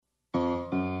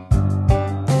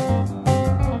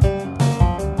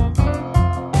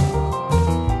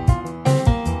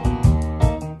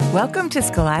Welcome to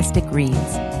Scholastic Reads,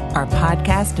 our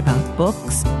podcast about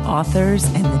books, authors,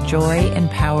 and the joy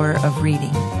and power of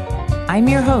reading. I'm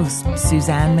your host,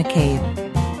 Suzanne McCabe,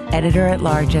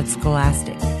 editor-at-large at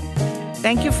Scholastic.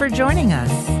 Thank you for joining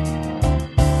us.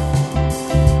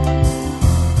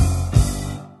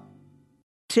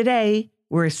 Today,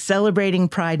 we're celebrating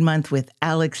Pride Month with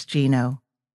Alex Gino.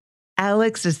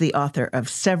 Alex is the author of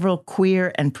several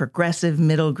queer and progressive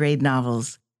middle grade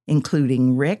novels,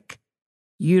 including Rick,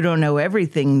 You Don't Know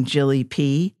Everything, Jilly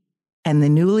P., and the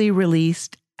newly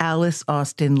released Alice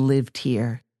Austen Lived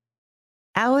Here.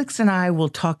 Alex and I will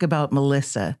talk about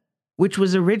Melissa, which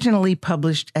was originally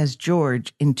published as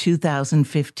George in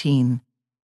 2015.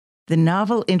 The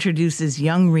novel introduces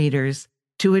young readers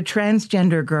to a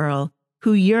transgender girl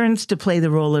who yearns to play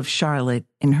the role of Charlotte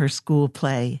in her school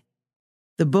play.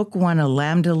 The book won a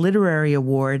Lambda Literary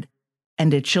Award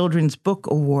and a Children's Book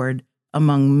Award,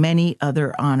 among many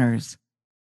other honors.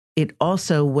 It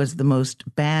also was the most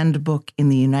banned book in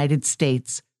the United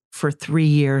States for 3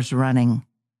 years running.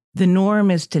 The norm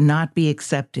is to not be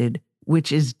accepted,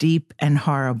 which is deep and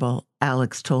horrible,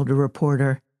 Alex told a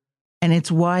reporter. And it's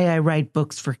why I write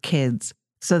books for kids,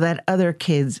 so that other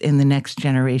kids in the next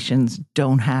generations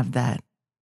don't have that.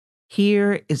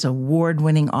 Here is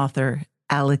award-winning author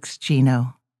Alex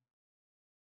Gino.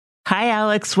 Hi,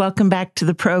 Alex. Welcome back to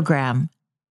the program.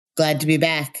 Glad to be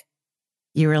back.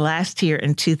 You were last here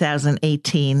in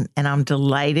 2018, and I'm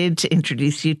delighted to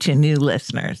introduce you to new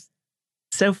listeners.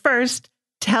 So first,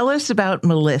 tell us about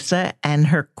Melissa and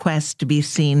her quest to be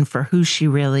seen for who she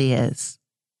really is.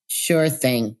 Sure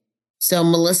thing. So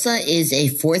Melissa is a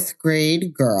fourth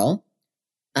grade girl,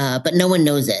 but no one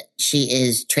knows it. She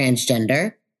is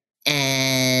transgender,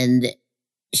 and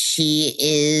she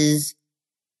is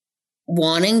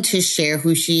wanting to share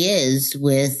who she is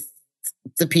with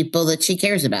the people that she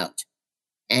cares about.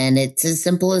 And it's as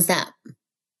simple as that.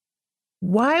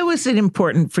 Why was it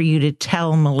important for you to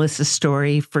tell Melissa's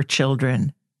story for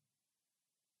children?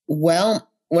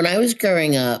 Well, when I was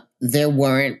growing up, there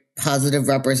weren't positive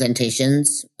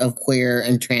representations of queer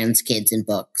and trans kids in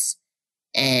books.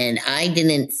 And I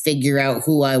didn't figure out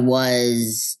who I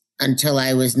was until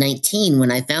I was 19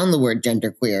 when I found the word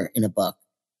genderqueer in a book.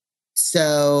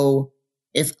 So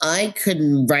if I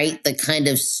could write the kind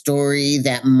of story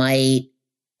that might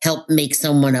help make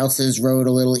someone else's road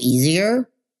a little easier,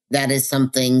 that is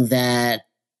something that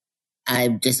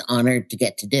I'm just honored to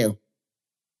get to do.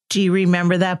 Do you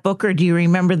remember that book, or do you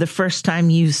remember the first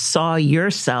time you saw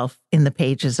yourself in the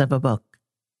pages of a book?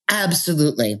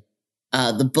 Absolutely.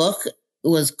 The book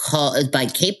is by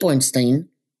Kate Bornstein,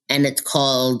 and it's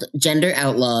called Gender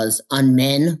Outlaws on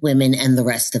Men, Women, and the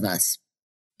Rest of Us.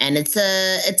 And it's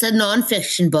a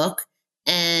nonfiction book,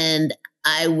 and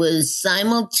I was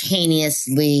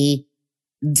simultaneously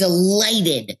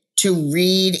delighted to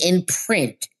read in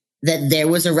print that there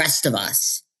was a Rest of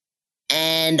Us.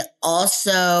 And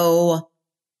also,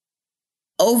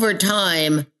 over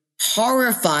time,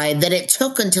 horrified that it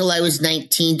took until I was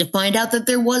 19 to find out that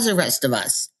there was a Rest of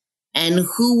Us. And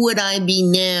who would I be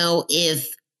now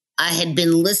if I had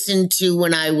been listened to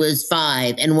when I was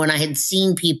 5 and when I had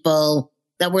seen people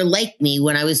that were like me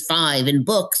when I was 5 in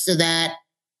books, so that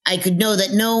I could know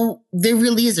that, no, there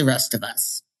really is a Rest of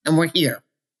Us, and we're here.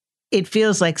 It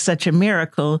feels like such a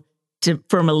miracle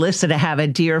for Melissa to have a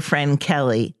dear friend,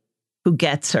 Kelly, who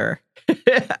gets her.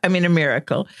 I mean, a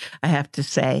miracle, I have to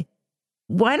say.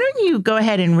 Why don't you go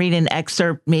ahead and read an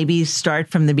excerpt, maybe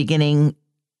start from the beginning,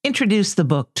 introduce the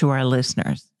book to our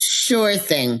listeners? Sure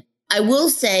thing. I will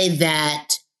say that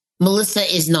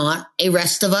Melissa is not a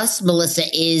Rest of Us. Melissa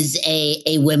is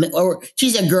a woman, or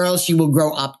she's a girl. She will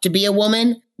grow up to be a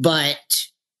woman, but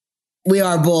we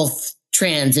are both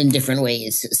trans in different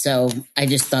ways. So I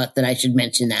just thought that I should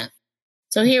mention that.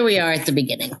 So here we are at the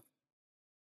beginning.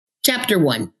 Chapter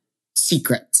 1,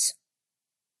 Secrets.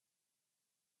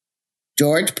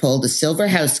 George pulled a silver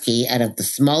house key out of the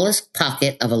smallest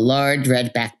pocket of a large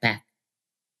red backpack.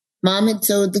 Mom had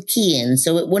sewed the key in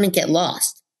so it wouldn't get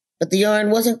lost, but the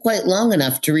yarn wasn't quite long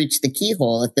enough to reach the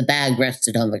keyhole if the bag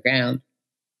rested on the ground.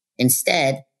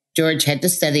 Instead, George had to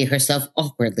steady herself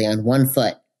awkwardly on one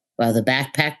foot while the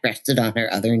backpack rested on her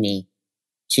other knee.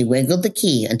 She wiggled the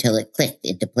key until it clicked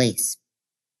into place.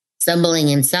 Stumbling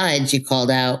inside, she called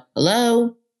out,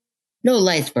 "Hello?" No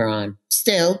lights were on.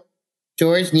 Still,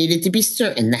 George needed to be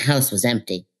certain the house was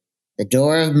empty. The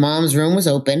door of Mom's room was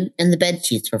open and the bed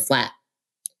sheets were flat.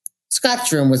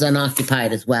 Scott's room was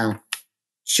unoccupied as well.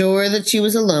 Sure that she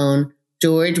was alone,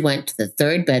 George went to the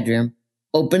third bedroom,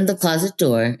 opened the closet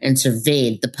door, and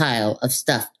surveyed the pile of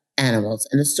stuffed animals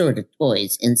and assorted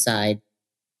toys inside.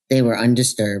 They were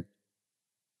undisturbed.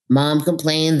 Mom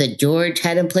complained that George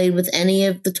hadn't played with any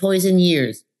of the toys in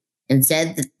years and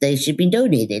said that they should be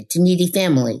donated to needy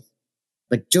families.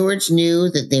 But George knew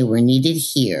that they were needed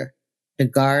here to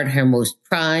guard her most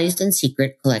prized and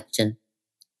secret collection.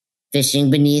 Fishing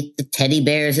beneath the teddy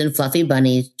bears and fluffy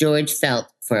bunnies, George felt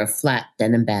for a flat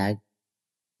denim bag.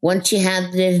 Once she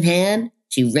had it in hand,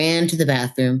 she ran to the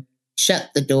bathroom, shut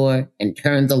the door, and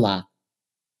turned the lock.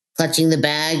 Clutching the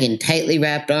bag in tightly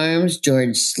wrapped arms,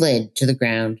 George slid to the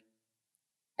ground.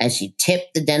 As she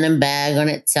tipped the denim bag on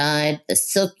its side, the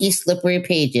silky, slippery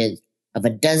pages of a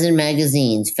dozen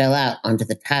magazines fell out onto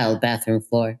the tiled bathroom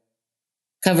floor.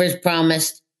 Covers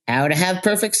promised how to have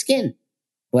perfect skin,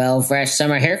 12 fresh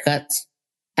summer haircuts,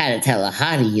 how to tell a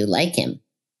hottie you like him,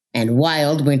 and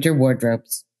wild winter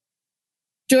wardrobes.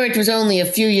 George was only a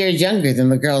few years younger than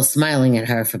the girls smiling at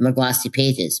her from the glossy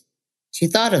pages. She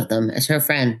thought of them as her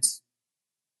friends.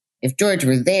 If George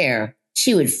were there,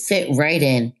 she would fit right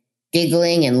in,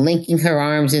 giggling and linking her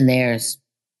arms in theirs.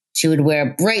 She would wear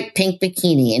a bright pink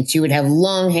bikini, and she would have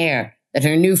long hair that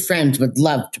her new friends would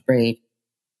love to braid.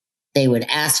 They would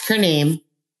ask her name,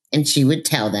 and she would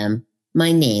tell them,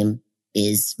 "My name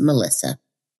is Melissa."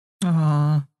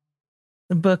 Aw,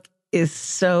 the book is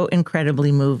so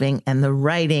incredibly moving, and the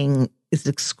writing is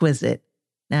exquisite.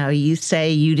 Now, you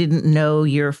say you didn't know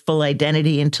your full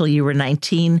identity until you were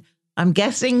 19. I'm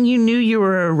guessing you knew you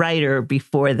were a writer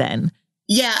before then.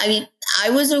 Yeah, I mean, I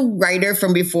was a writer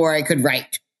from before I could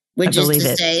write, which is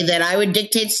to say that I would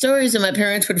dictate stories and my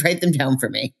parents would write them down for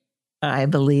me. I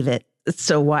believe it. It's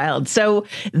so wild. So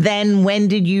then when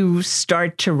did you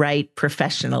start to write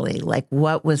professionally? Like,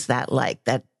 what was that like,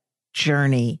 that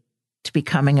journey to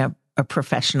becoming a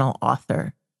professional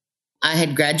author? I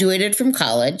had graduated from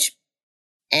college,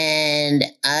 and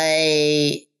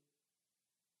I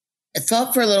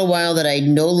thought for a little while that I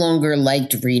no longer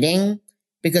liked reading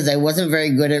because I wasn't very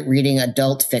good at reading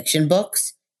adult fiction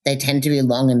books. They tend to be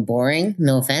long and boring,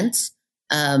 no offense.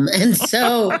 And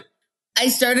so I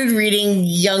started reading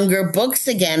younger books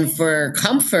again for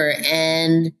comfort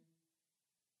and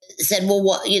said,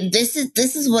 well, this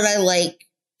is what I like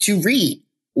to read.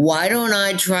 Why don't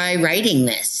I try writing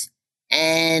this?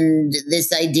 And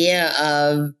this idea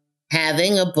of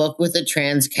having a book with the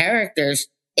trans characters,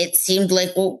 it seemed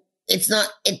like, well,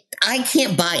 I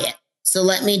can't buy it. So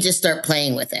let me just start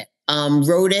playing with it.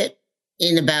 Wrote it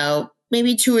in about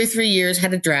maybe 2 or 3 years,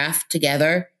 had a draft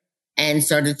together and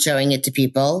started showing it to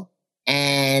people.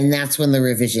 And that's when the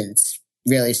revisions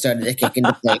really started to kick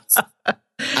into place.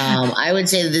 I would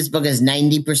say that this book is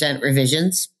 90%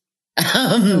 revisions.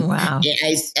 Wow.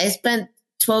 I spent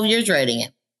 12 years writing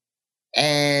it.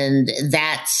 And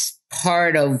that's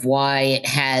part of why it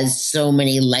has so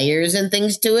many layers and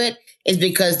things to it, is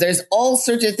because there's all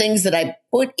sorts of things that I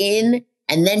put in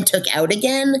and then took out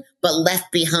again, but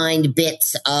left behind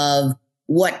bits of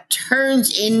what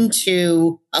turns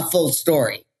into a full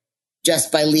story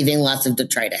just by leaving lots of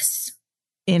detritus.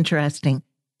 Interesting.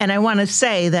 And I want to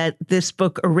say that this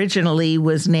book originally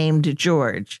was named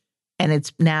George, and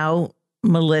it's now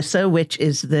Melissa, which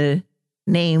is the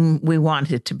name we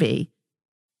want it to be.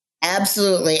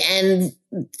 Absolutely. And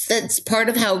that's part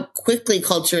of how quickly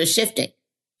culture is shifting.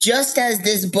 Just as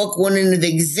this book wouldn't have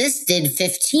existed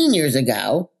 15 years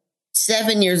ago,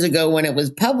 7 years ago when it was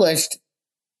published,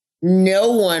 no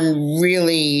one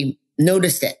really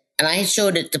noticed it. And I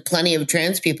showed it to plenty of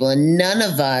trans people, and none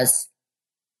of us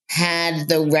had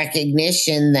the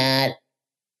recognition that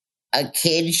a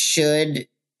kid should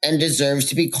and deserves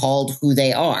to be called who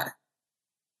they are.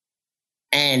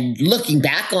 And looking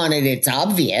back on it, it's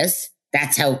obvious.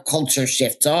 That's how culture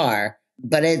shifts are.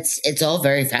 But it's all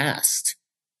very fast.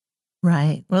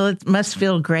 Right. Well, it must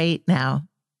feel great now.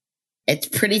 It's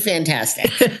pretty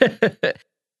fantastic.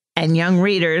 And young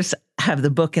readers have the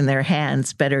book in their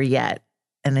hands, better yet.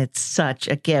 And it's such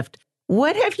a gift.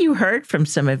 What have you heard from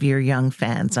some of your young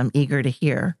fans? I'm eager to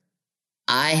hear.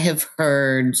 I have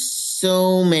heard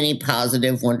so many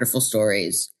positive, wonderful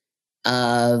stories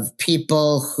of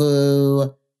people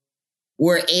who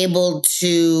were able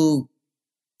to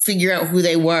figure out who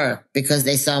they were because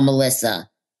they saw Melissa,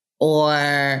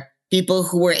 or people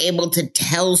who were able to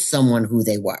tell someone who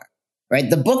they were, right?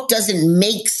 The book doesn't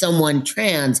make someone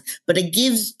trans, but it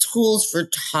gives tools for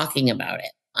talking about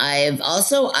it. I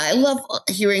love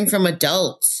hearing from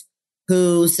adults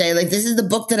who say, like, this is the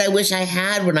book that I wish I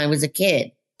had when I was a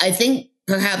kid. I think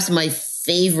perhaps my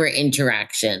favorite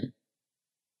interaction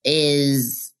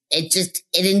is it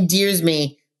endears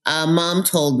me. Mom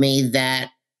told me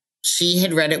that she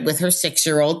had read it with her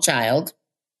 6-year-old child,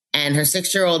 and her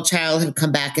 6-year-old child had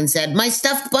come back and said, "My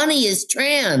stuffed bunny is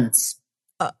trans."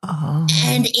 Uh-oh.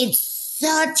 And it's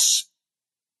such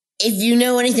if you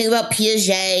know anything about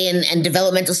Piaget and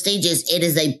developmental stages, it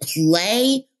is a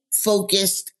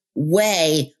play-focused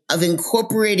way of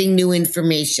incorporating new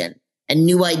information and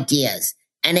new ideas.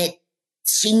 And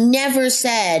she never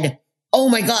said, oh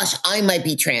my gosh, I might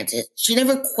be trans. She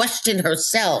never questioned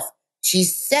herself. She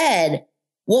said,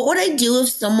 what would I do if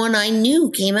someone I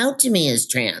knew came out to me as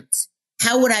trans?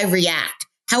 How would I react?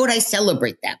 How would I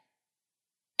celebrate them?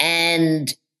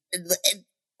 And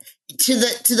to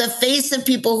the face of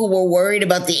people who were worried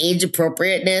about the age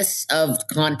appropriateness of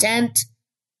content,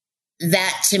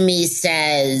 that to me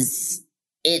says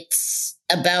it's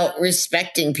about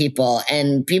respecting people,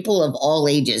 and people of all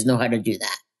ages know how to do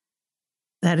that.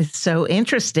 That is so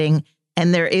interesting.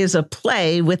 And there is a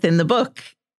play within the book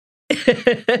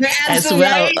as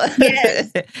well. Right.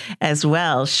 Yes. As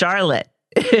well. Charlotte's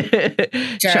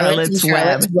Web Charlotte's makes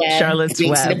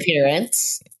Web an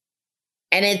appearance.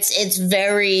 And it's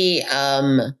very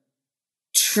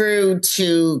true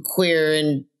to queer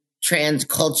and trans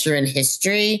culture and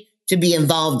history to be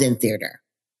involved in theater.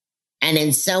 And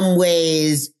in some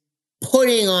ways,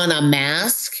 putting on a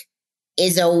mask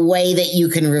is a way that you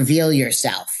can reveal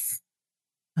yourself.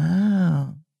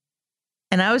 Oh.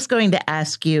 And I was going to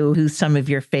ask you who some of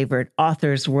your favorite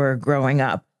authors were growing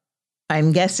up.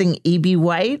 I'm guessing E.B.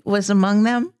 White was among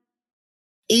them?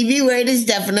 E.B. White is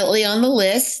definitely on the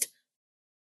list.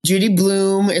 Judy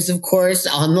Blume is, of course,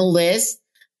 on the list.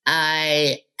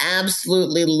 I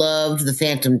absolutely loved The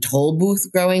Phantom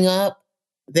Tollbooth growing up.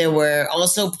 There were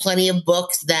also plenty of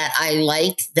books that I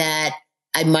liked that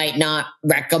I might not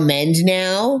recommend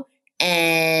now.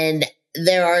 And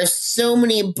there are so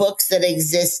many books that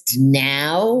exist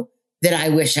now that I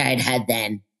wish I had had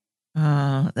then.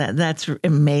 Oh, that's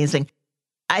amazing.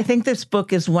 I think this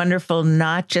book is wonderful,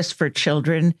 not just for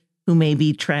children who may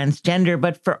be transgender,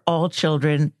 but for all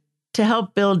children, to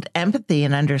help build empathy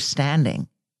and understanding.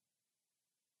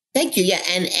 Thank you. Yeah.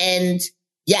 And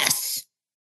yes,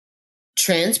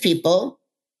 trans people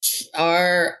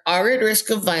are at risk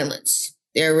of violence.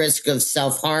 They're at risk of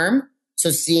self-harm. So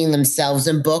seeing themselves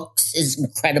in books is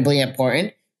incredibly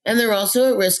important. And they're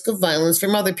also at risk of violence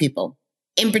from other people,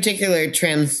 in particular,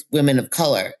 trans women of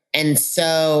color. And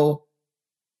so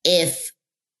if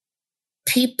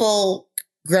people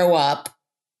grow up,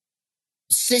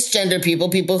 cisgender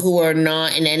people who are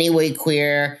not in any way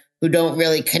queer, who don't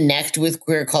really connect with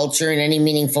queer culture in any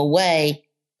meaningful way,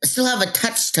 still have a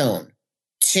touchstone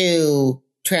to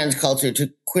trans culture,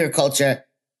 to queer culture.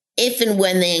 If and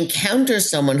when they encounter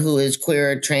someone who is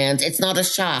queer or trans, it's not a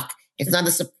shock. It's not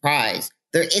a surprise.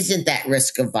 There isn't that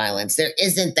risk of violence. There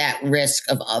isn't that risk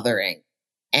of othering.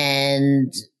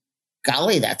 And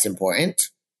golly, that's important.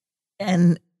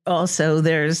 And also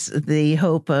there's the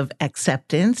hope of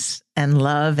acceptance and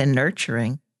love and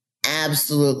nurturing.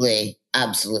 Absolutely.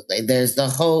 Absolutely. There's the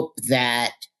hope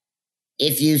that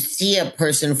if you see a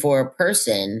person for a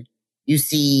person, you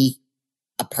see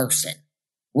a person,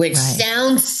 which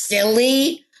sounds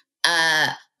silly,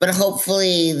 but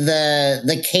hopefully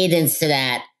the cadence to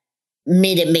that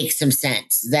made it make some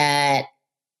sense, that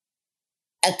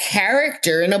a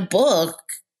character in a book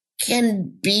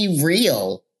can be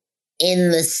real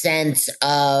in the sense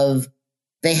of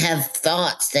they have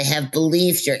thoughts, they have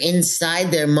beliefs, you're inside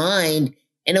their mind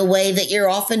in a way that you're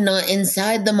often not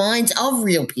inside the minds of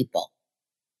real people.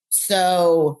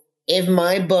 So if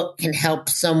my book can help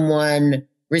someone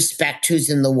respect who's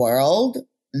in the world,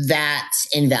 that's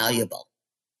invaluable.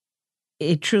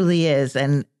 It truly is.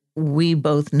 And we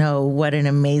both know what an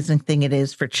amazing thing it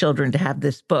is for children to have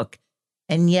this book.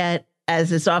 And yet,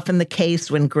 as is often the case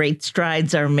when great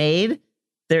strides are made,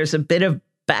 there's a bit of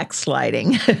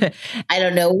backsliding. I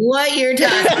don't know what you're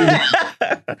talking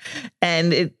about.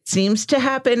 And it seems to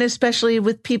happen, especially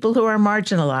with people who are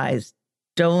marginalized.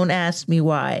 Don't ask me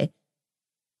why.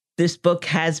 This book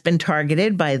has been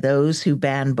targeted by those who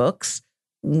ban books.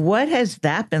 What has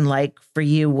that been like for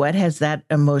you? What has that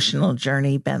emotional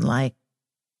journey been like?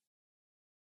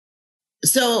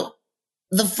 So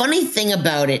the funny thing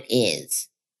about it is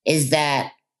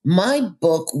that my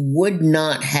book would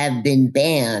not have been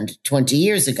banned 20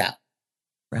 years ago.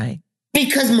 Right.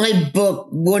 Because my book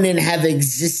wouldn't have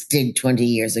existed 20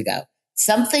 years ago.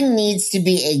 Something needs to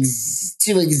be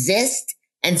to exist,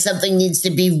 and something needs to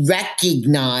be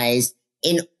recognized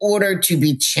in order to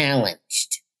be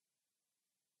challenged.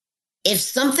 If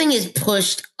something is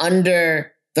pushed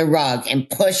under the rug and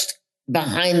pushed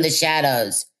behind the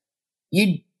shadows,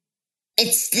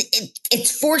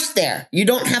 it's forced there. You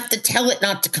don't have to tell it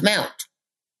not to come out.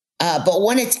 But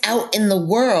when it's out in the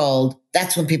world,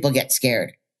 that's when people get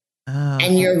scared. Oh.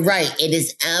 And you're right. It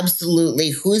is absolutely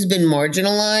who's been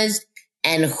marginalized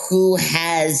and who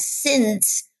has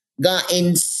since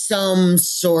gotten some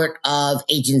sort of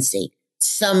agency,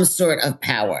 some sort of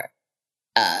power.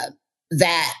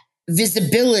 That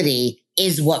visibility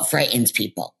is what frightens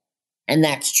people. And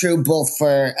that's true both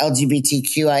for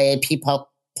LGBTQIA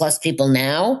plus people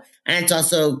now. And it's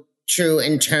also true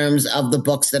in terms of the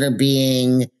books that are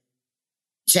being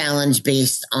challenged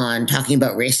based on talking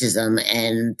about racism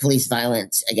and police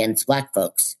violence against Black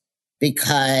folks,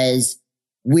 because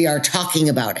we are talking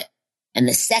about it. And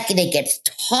the second it gets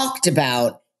talked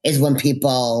about is when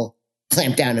people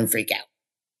clamp down and freak out.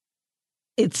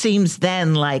 It seems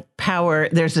then like power,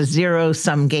 there's a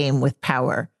zero-sum game with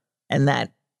power, and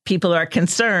that people are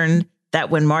concerned that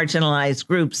when marginalized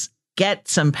groups get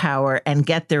some power and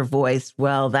get their voice,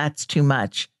 well, that's too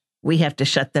much. We have to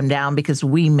shut them down because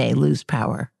we may lose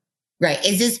power. Right.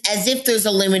 It's just as if there's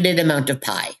a limited amount of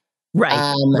pie.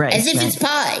 Right. Right. As if it's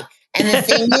pie. And the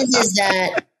thing is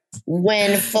that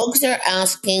when folks are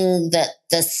asking that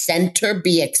the center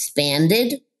be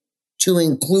expanded to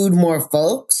include more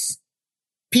folks,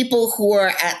 people who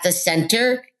are at the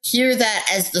center hear that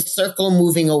as the circle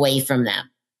moving away from them.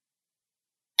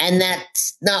 And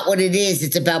that's not what it is.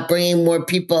 It's about bringing more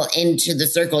people into the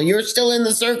circle. You're still in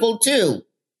the circle too.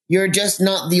 You're just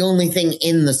not the only thing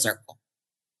in the circle.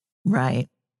 Right.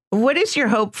 What is your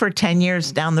hope for 10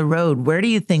 years down the road? Where do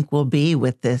you think we'll be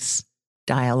with this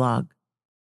dialogue?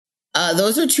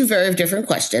 Those are two very different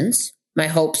questions. My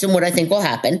hopes and what I think will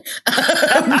happen.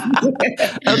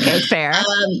 Okay, fair.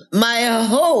 My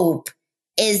hope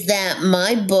is that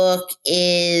my book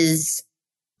is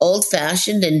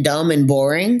old-fashioned and dumb and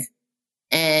boring.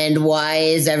 And why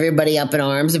is everybody up in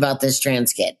arms about this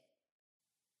trans kid?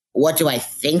 What do I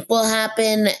think will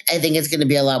happen? I think it's going to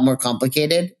be a lot more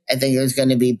complicated. I think there's going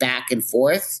to be back and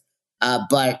forth.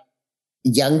 But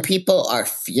young people are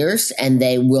fierce and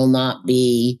they will not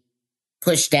be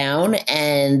pushed down,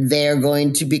 and they're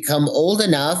going to become old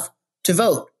enough to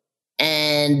vote.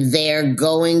 And they're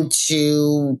going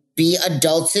to be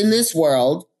adults in this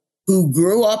world who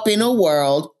grew up in a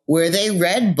world where they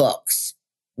read books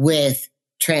with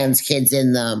trans kids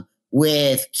in them,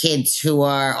 with kids who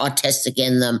are autistic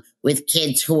in them, with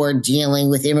kids who are dealing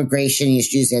with immigration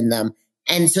issues in them.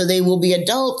 And so they will be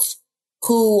adults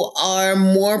who are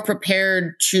more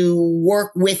prepared to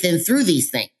work with and through these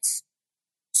things.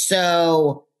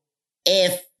 So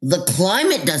if the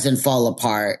climate doesn't fall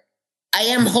apart, I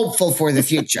am hopeful for the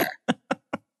future.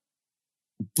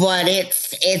 But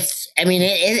it's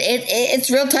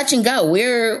real touch and go.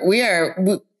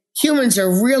 Humans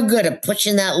are real good at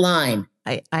pushing that line.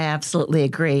 I absolutely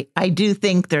agree. I do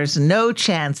think there's no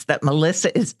chance that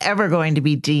Melissa is ever going to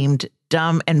be deemed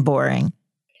dumb and boring.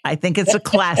 I think it's a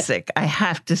classic, I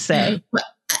have to say.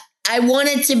 I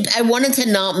wanted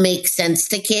to not make sense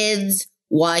to kids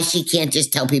why she can't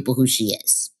just tell people who she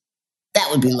is. That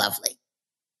would be lovely.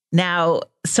 Now,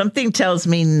 something tells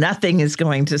me nothing is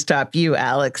going to stop you,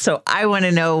 Alex. So I want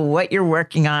to know what you're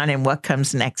working on and what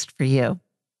comes next for you.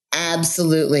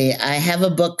 Absolutely. I have a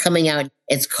book coming out.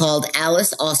 It's called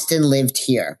Alice Austen Lived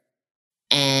Here.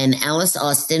 And Alice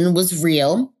Austen was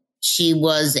real. She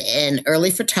was an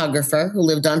early photographer who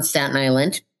lived on Staten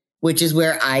Island, which is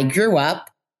where I grew up.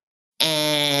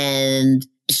 And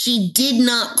she did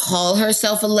not call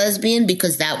herself a lesbian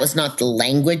because that was not the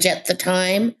language at the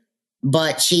time.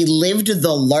 But she lived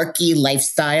the larky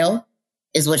lifestyle,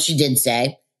 is what she did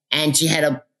say. And she had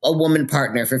a woman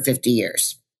partner for 50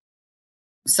 years.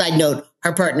 Side note,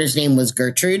 her partner's name was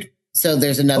Gertrude. So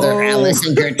there's another Alice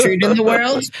and Gertrude in the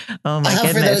world. Oh, my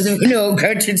goodness. For those of you who know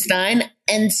Gertrude Stein.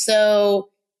 And so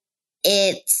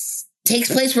it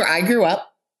takes place where I grew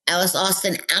up. Alice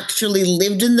Austen actually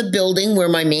lived in the building where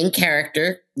my main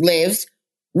character lives,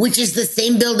 which is the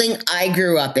same building I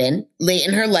grew up in. Late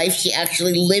in her life, she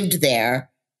actually lived there.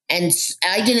 And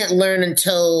I didn't learn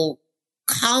until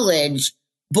college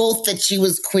both that she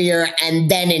was queer, and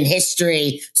then in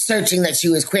history, searching that she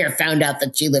was queer, found out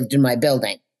that she lived in my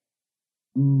building.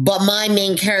 But my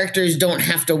main characters don't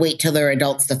have to wait till they're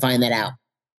adults to find that out.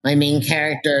 My main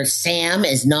character, Sam,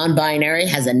 is non-binary,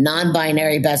 has a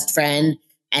non-binary best friend,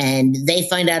 and they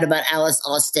find out about Alice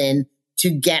Austen to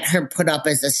get her put up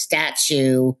as a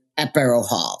statue at Barrow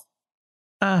Hall.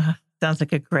 Sounds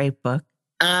like a great book.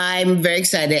 I'm very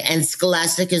excited. And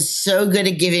Scholastic is so good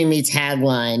at giving me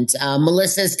taglines.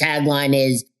 Melissa's tagline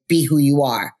is, be who you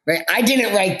are. Right? I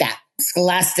didn't write that.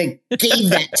 Scholastic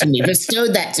gave that to me,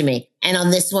 bestowed that to me. And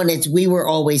on this one, it's we were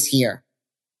always here.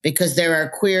 Because there are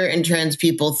queer and trans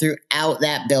people throughout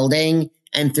that building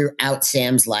and throughout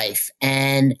Sam's life.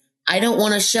 And I don't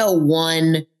want to show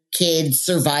one kid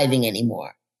surviving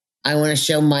anymore. I want to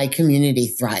show my community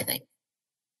thriving.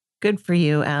 Good for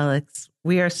you, Alex.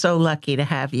 We are so lucky to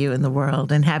have you in the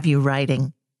world and have you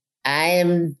writing. I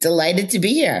am delighted to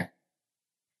be here.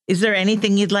 Is there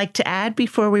anything you'd like to add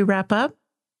before we wrap up?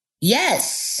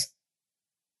 Yes.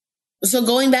 So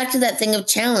going back to that thing of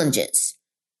challenges,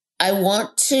 I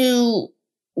want to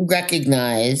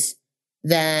recognize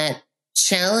that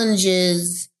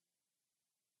challenges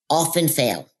often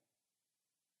fail.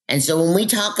 And so when we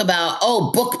talk about,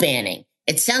 book banning,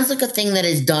 it sounds like a thing that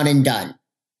is done and done.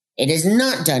 It is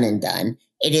not done and done.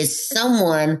 It is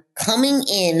someone coming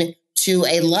in to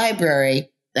a library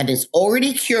that is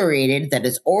already curated, that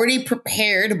is already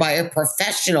prepared by a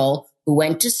professional who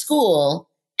went to school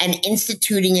and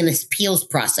instituting an appeals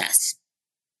process.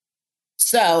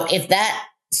 So if that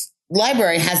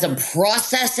library has a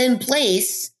process in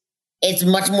place, it's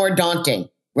much more daunting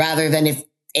rather than if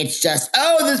it's just,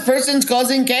 this person's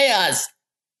causing chaos.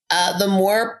 The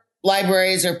more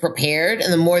libraries are prepared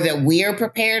and the more that we are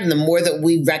prepared and the more that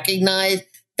we recognize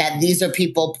that these are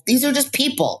just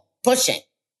people pushing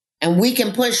and we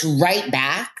can push right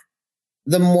back,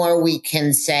 the more we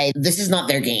can say, this is not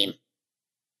their game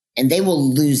and they will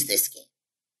lose this game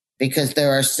because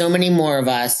there are so many more of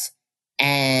us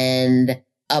and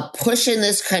a push in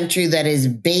this country that is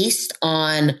based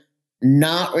on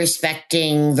not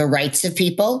respecting the rights of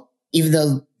people, even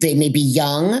though they may be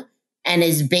young, and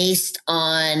is based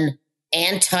on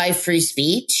anti-free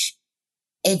speech,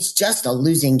 it's just a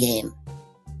losing game.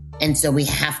 And so we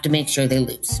have to make sure they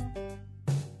lose.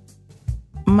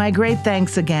 My great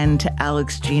thanks again to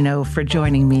Alex Gino for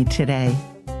joining me today.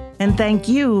 And thank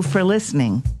you for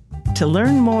listening. To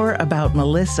learn more about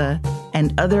Melissa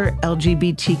and other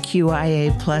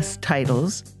LGBTQIA+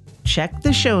 titles, check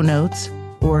the show notes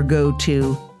or go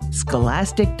to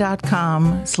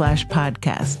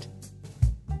scholastic.com/podcast.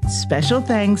 Special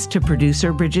thanks to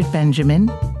producer Bridget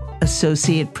Benjamin,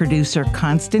 associate producer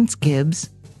Constance Gibbs,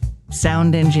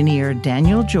 sound engineer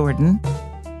Daniel Jordan,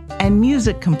 and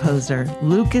music composer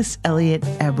Lucas Elliott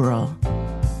Eberl.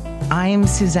 I'm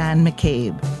Suzanne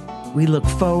McCabe. We look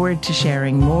forward to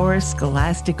sharing more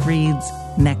Scholastic Reads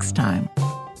next time.